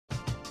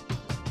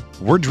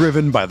We're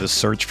driven by the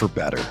search for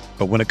better.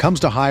 But when it comes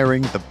to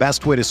hiring, the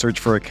best way to search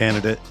for a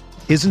candidate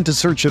isn't to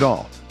search at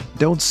all.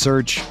 Don't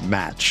search,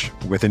 match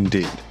with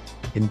Indeed.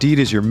 Indeed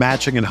is your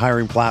matching and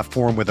hiring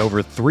platform with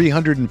over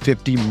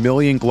 350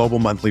 million global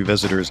monthly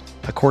visitors,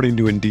 according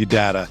to Indeed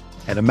data,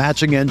 and a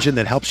matching engine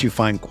that helps you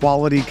find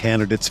quality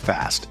candidates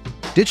fast.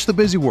 Ditch the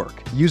busy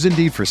work. Use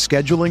Indeed for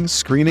scheduling,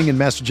 screening, and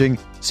messaging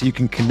so you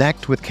can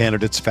connect with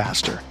candidates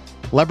faster.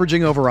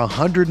 Leveraging over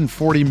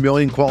 140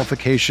 million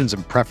qualifications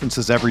and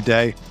preferences every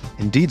day,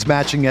 Indeed's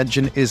matching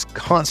engine is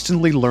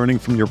constantly learning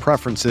from your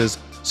preferences,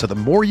 so the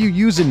more you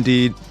use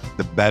Indeed,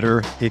 the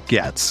better it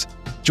gets.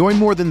 Join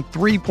more than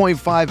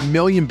 3.5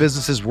 million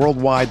businesses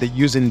worldwide that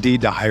use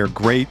Indeed to hire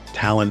great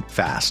talent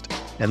fast.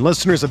 And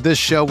listeners of this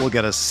show will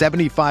get a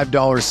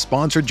 $75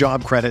 sponsored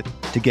job credit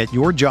to get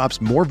your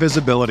jobs more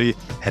visibility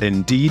at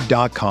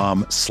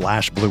Indeed.com/Blue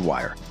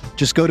Wire.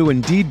 Just go to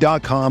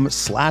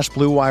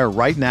Indeed.com/Blue Wire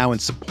right now and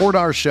support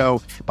our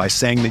show by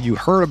saying that you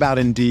heard about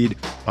Indeed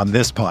on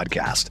this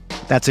podcast.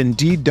 That's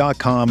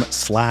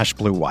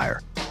Indeed.com/Blue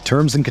Wire.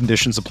 Terms and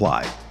conditions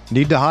apply.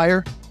 Need to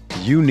hire?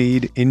 You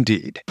need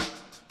Indeed.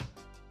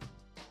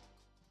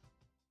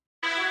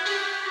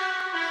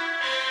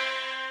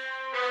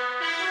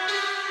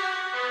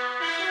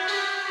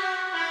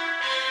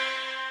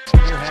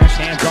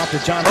 Hands off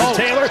to Jonathan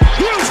Taylor.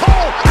 Huge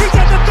hole. He's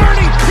at the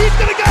 30. He's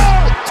going to go.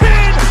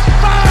 10,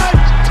 5,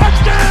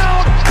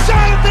 touchdown.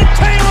 Jonathan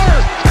Taylor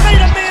made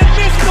a man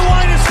miss the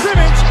line of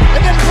scrimmage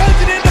and then runs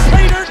it into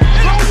Pater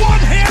for a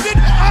one-handed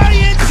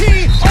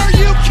INT. Are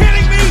you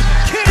kidding me?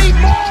 Kenny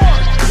Moore.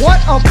 What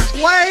a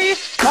play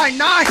by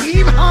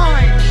Nyheim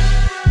Hines.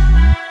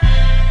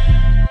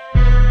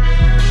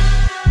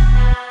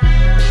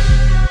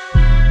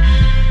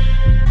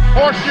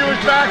 Horseshoe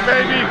is back,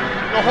 baby.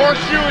 The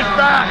horseshoe is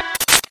back.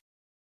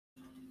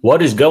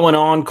 What is going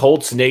on,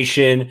 Colts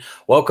Nation?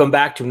 Welcome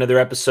back to another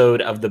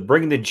episode of the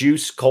Bring the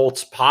Juice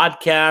Colts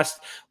podcast.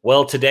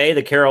 Well, today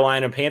the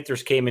Carolina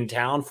Panthers came in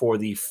town for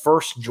the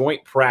first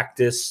joint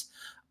practice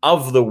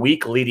of the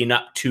week leading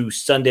up to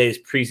Sunday's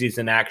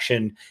preseason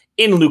action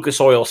in Lucas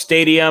Oil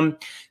Stadium.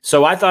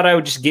 So I thought I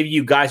would just give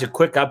you guys a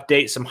quick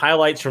update, some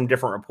highlights from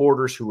different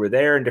reporters who were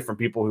there and different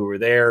people who were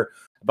there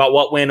about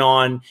what went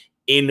on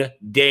in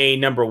day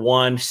number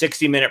one,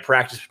 60-minute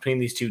practice between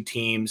these two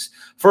teams.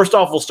 First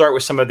off, we'll start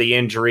with some of the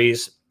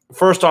injuries.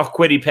 First off,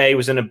 Kwity Paye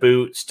was in a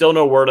boot. Still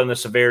no word on the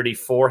severity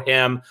for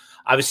him.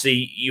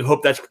 Obviously, you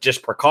hope that's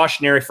just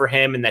precautionary for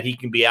him and that he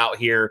can be out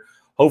here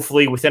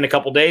hopefully within a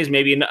couple days,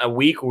 maybe in a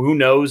week, who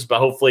knows, but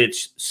hopefully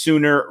it's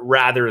sooner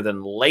rather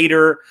than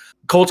later.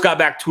 Colts got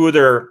back two of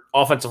their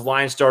offensive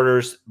line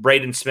starters,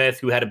 Braden Smith,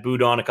 who had a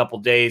boot on a couple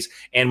days,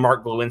 and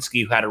Mark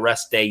Glowinski, who had a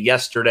rest day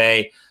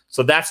yesterday.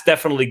 So that's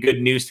definitely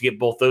good news to get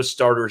both those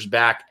starters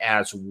back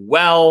as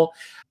well.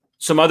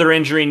 Some other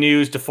injury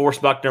news,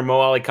 DeForest Buckner, Mo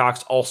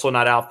Alie-Cox also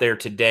not out there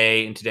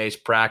today in today's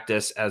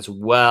practice as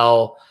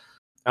well.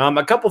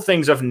 A couple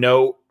things of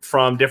note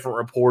from different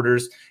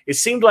reporters. It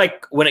seemed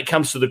like when it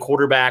comes to the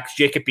quarterbacks,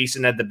 Jacob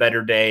Eason had the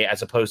better day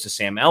as opposed to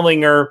Sam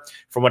Ehlinger,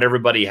 from what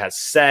everybody has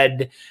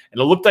said.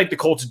 And it looked like the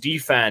Colts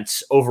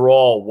defense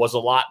overall was a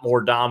lot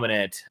more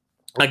dominant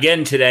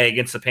again today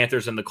against the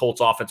Panthers, and the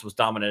Colts offense was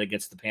dominant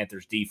against the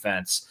Panthers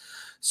defense.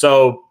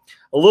 So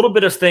a little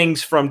bit of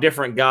things from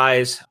different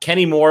guys.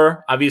 Kenny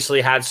Moore obviously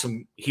had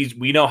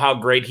we know how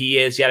great he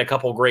is. He had a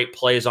couple great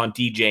plays on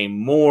DJ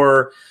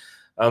Moore.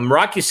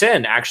 Rock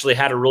Ya-Sin actually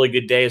had a really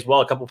good day as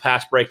well, a couple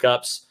pass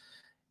breakups,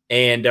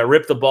 and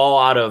ripped the ball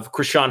out of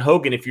Krishan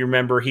Hogan. If you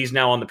remember, he's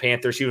now on the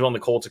Panthers. He was on the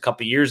Colts a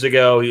couple years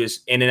ago. He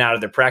was in and out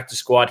of their practice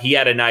squad. He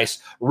had a nice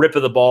rip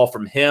of the ball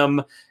from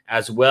him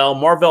as well.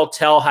 Marvell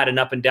Tell had an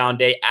up-and-down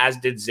day, as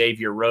did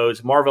Xavier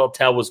Rhodes. Marvell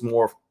Tell was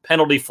more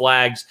penalty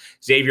flags.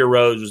 Xavier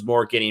Rhodes was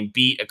more getting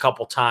beat a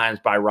couple times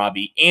by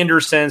Robbie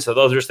Anderson. So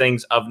those are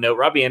things of note.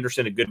 Robbie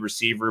Anderson, a good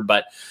receiver,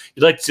 but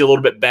you'd like to see a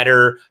little bit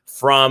better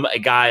from a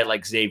guy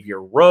like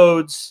Xavier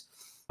Rhodes.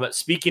 But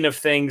speaking of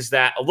things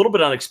that a little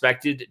bit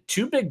unexpected,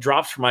 two big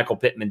drops for Michael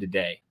Pittman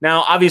today.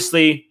 Now,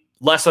 obviously,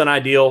 less than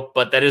ideal,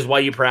 but that is why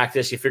you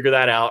practice. You figure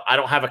that out. I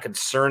don't have a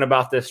concern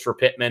about this for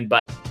Pittman, but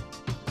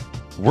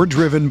We're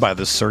driven by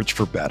the search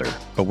for better.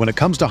 But when it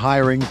comes to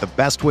hiring, the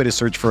best way to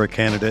search for a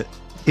candidate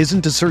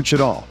isn't to search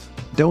at all.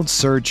 Don't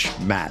search,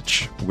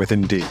 match with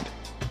Indeed.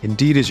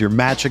 Indeed is your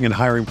matching and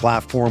hiring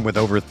platform with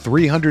over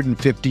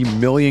 350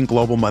 million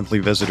global monthly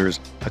visitors,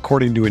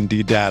 according to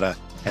Indeed data,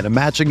 and a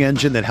matching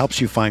engine that helps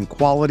you find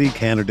quality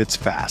candidates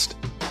fast.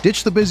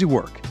 Ditch the busy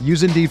work.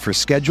 Use Indeed for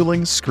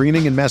scheduling,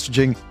 screening, and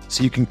messaging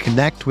so you can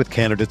connect with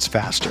candidates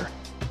faster.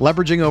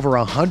 Leveraging over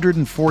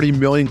 140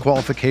 million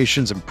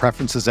qualifications and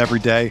preferences every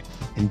day,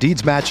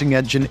 Indeed's matching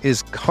engine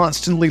is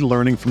constantly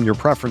learning from your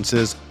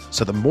preferences,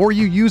 so the more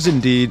you use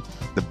Indeed,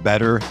 the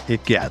better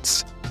it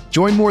gets.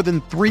 Join more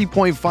than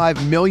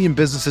 3.5 million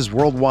businesses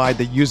worldwide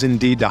that use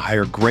Indeed to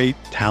hire great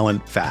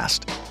talent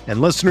fast. And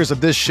listeners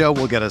of this show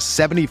will get a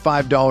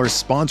 $75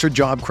 sponsored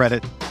job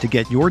credit to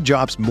get your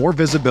jobs more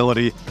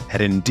visibility at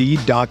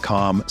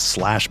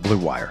Indeed.com/Blue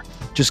Wire.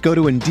 Just go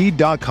to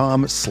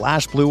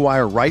Indeed.com/Blue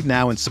Wire right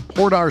now and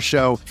support our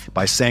show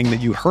by saying that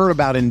you heard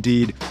about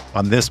Indeed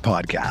on this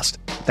podcast.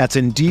 That's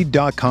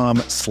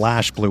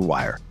Indeed.com/Blue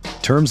Wire.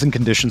 Terms and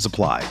conditions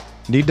apply.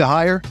 Need to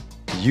hire?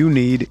 You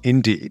need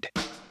Indeed.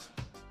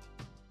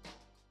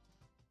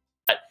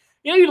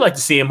 You'd like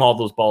to see him haul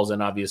those balls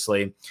in,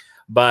 obviously.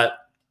 But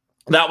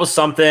that was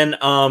something.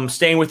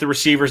 Staying with the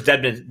receivers,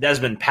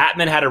 Desmond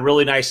Patman had a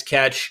really nice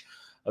catch,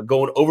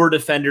 going over a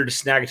defender to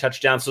snag a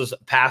touchdown. So it was a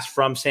pass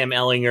from Sam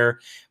Ehlinger.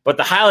 But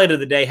the highlight of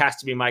the day has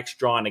to be Mike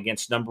Strawn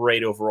against number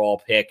 8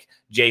 overall pick,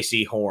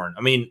 J.C. Horn.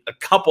 I mean, it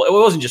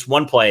wasn't just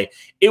one play.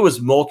 It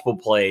was multiple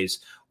plays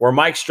where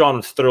Mike Strawn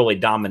was thoroughly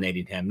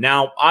dominating him.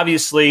 Now,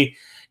 obviously,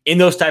 in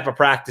those type of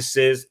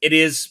practices, it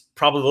is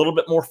probably a little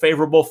bit more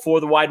favorable for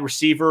the wide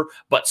receiver,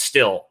 but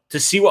still, to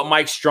see what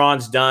Mike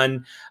Strawn's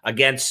done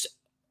against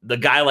the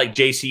guy like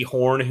J.C.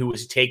 Horn, who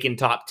was taken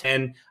top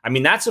 10, I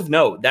mean, that's of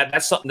note.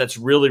 That's something that's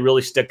really,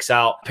 really sticks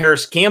out.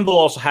 Paris Campbell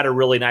also had a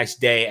really nice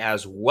day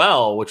as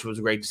well, which was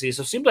great to see.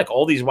 So it seems like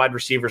all these wide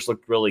receivers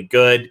looked really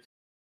good.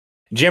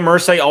 Jim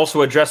Irsay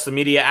also addressed the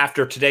media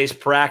after today's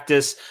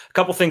practice. A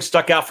couple things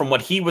stuck out from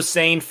what he was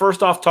saying.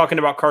 First off, talking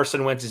about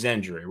Carson Wentz's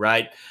injury,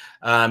 right?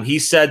 He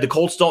said the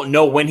Colts don't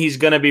know when he's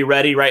going to be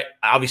ready, right?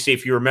 Obviously,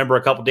 if you remember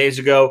a couple days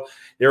ago,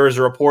 there was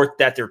a report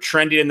that they're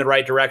trending in the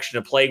right direction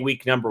to play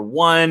week number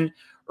 1.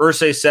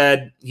 Irsay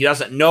said he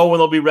doesn't know when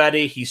they'll be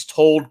ready. He's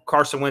told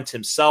Carson Wentz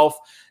himself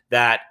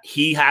that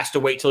he has to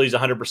wait till he's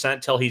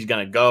 100% till he's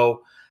going to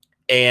go.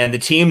 And the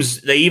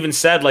teams, they even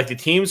said, like, the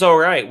team's all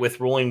right with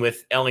rolling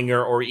with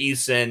Ehlinger or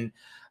Eason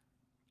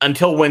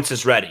until Wentz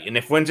is ready. And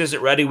if Wentz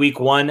isn't ready week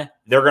 1,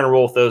 they're going to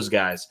roll with those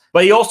guys.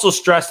 But he also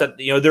stressed that,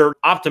 they're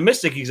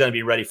optimistic he's going to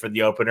be ready for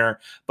the opener,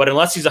 but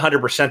unless he's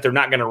 100%, they're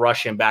not going to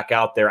rush him back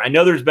out there. I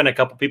know there's been a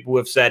couple people who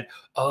have said,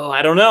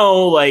 I don't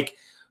know, like,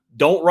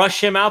 don't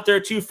rush him out there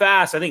too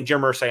fast. I think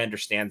Jim Irsay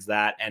understands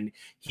that, and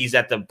he's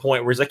at the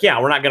point where he's like,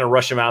 yeah, we're not going to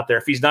rush him out there.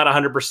 If he's not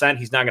 100%,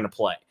 he's not going to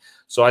play.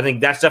 So I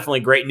think that's definitely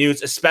great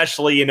news,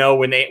 especially,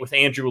 with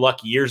Andrew Luck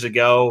years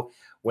ago,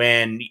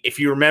 when, if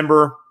you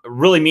remember, a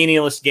really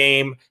meaningless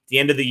game at the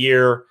end of the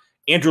year,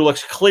 Andrew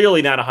Luck's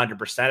clearly not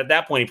 100%. At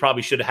that point, he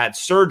probably should have had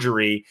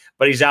surgery,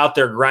 but he's out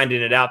there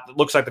grinding it out. It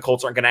looks like the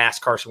Colts aren't going to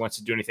ask Carson Wentz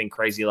to do anything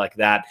crazy like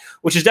that,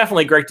 which is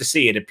definitely great to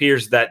see. It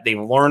appears that they've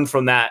learned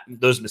from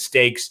those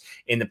mistakes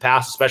in the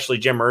past, especially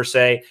Jim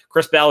Irsay.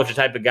 Chris Ballard is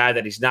the type of guy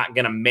that he's not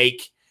going to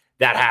make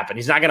that happen.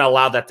 He's not going to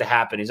allow that to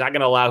happen. He's not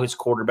going to allow his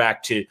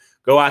quarterback to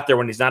go out there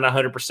when he's not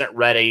 100%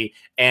 ready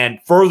and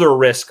further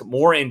risk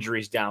more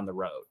injuries down the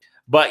road.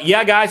 But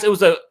yeah, guys, it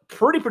was a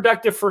pretty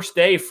productive first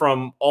day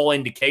from all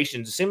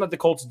indications. It seemed like the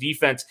Colts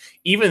defense,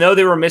 even though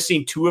they were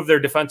missing 2 of their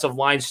defensive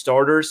line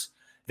starters,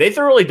 they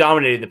thoroughly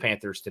dominated the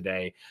Panthers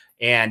today.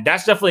 And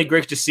that's definitely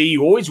great to see.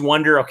 You always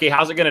wonder, okay,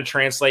 how's it going to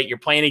translate? You're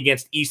playing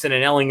against Eason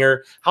and Ehlinger.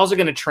 How's it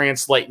going to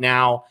translate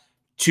now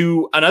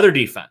to another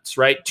defense,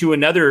 right? To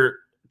another.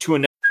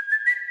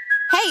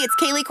 Hey, it's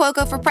Kaylee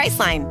Cuoco for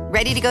Priceline.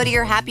 Ready to go to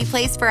your happy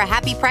place for a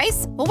happy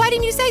price? Well, why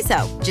didn't you say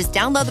so? Just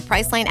download the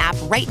Priceline app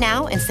right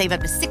now and save up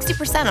to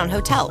 60% on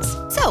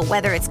hotels. So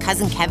whether it's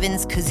Cousin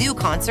Kevin's Kazoo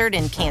Concert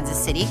in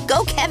Kansas City,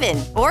 go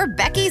Kevin, or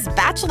Becky's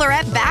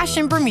Bachelorette Bash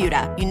in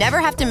Bermuda, you never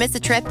have to miss a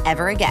trip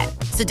ever again.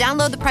 So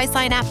download the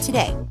Priceline app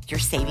today. Your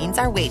savings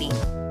are waiting.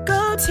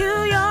 Go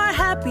to your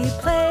happy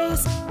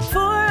place for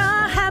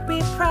a happy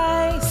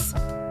price.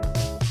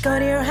 Go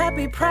to your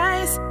happy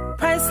price,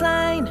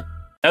 Priceline.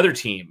 Another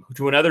team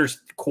to another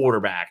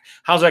quarterback.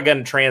 How's that going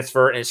to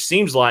transfer? And it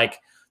seems like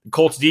the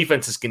Colts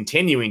defense is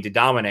continuing to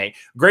dominate.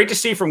 Great to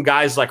see from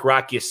guys like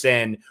Rock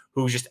Ya-Sin,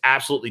 who's just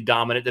absolutely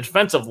dominant. The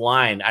defensive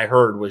line, I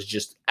heard, was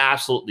just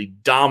absolutely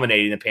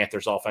dominating the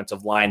Panthers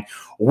offensive line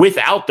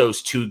without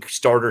those 2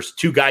 starters,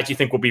 2 guys you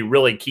think will be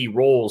really key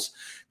roles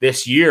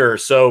this year.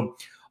 So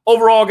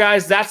overall,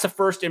 guys, that's the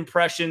first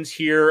impressions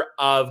here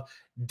of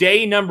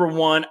day number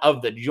 1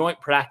 of the joint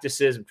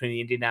practices between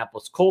the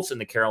Indianapolis Colts and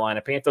the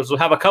Carolina Panthers. We'll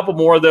have a couple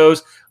more of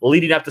those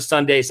leading up to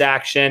Sunday's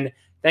action.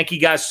 Thank you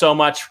guys so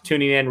much for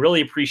tuning in.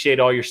 Really appreciate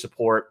all your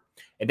support.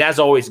 And as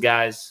always,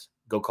 guys,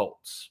 go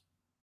Colts.